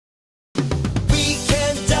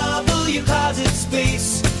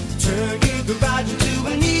space. Turn your garage into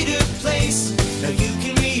a neater place. Now you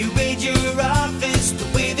can rearrange your office the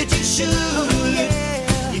way that you should.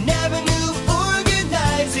 You never knew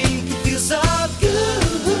organizing could feel so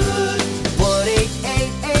good.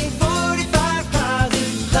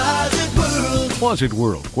 1-888-45-CLOSET, Closet World. Closet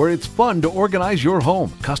World, where it's fun to organize your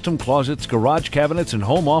home. Custom closets, garage cabinets, and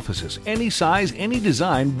home offices. Any size, any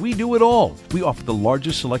design, we do it all. We offer the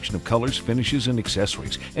largest selection of colors, finishes, and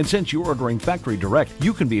accessories. And since you're ordering factory direct,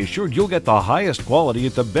 you can be assured you'll get the highest quality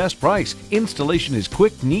at the best price. Installation is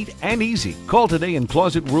quick, neat, and easy. Call today and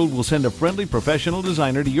Closet World will send a friendly professional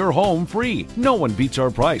designer to your home free. No one beats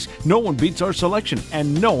our price, no one beats our selection,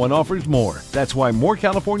 and no one offers more. That's why more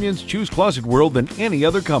Californians choose Closet World than any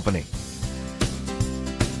other company.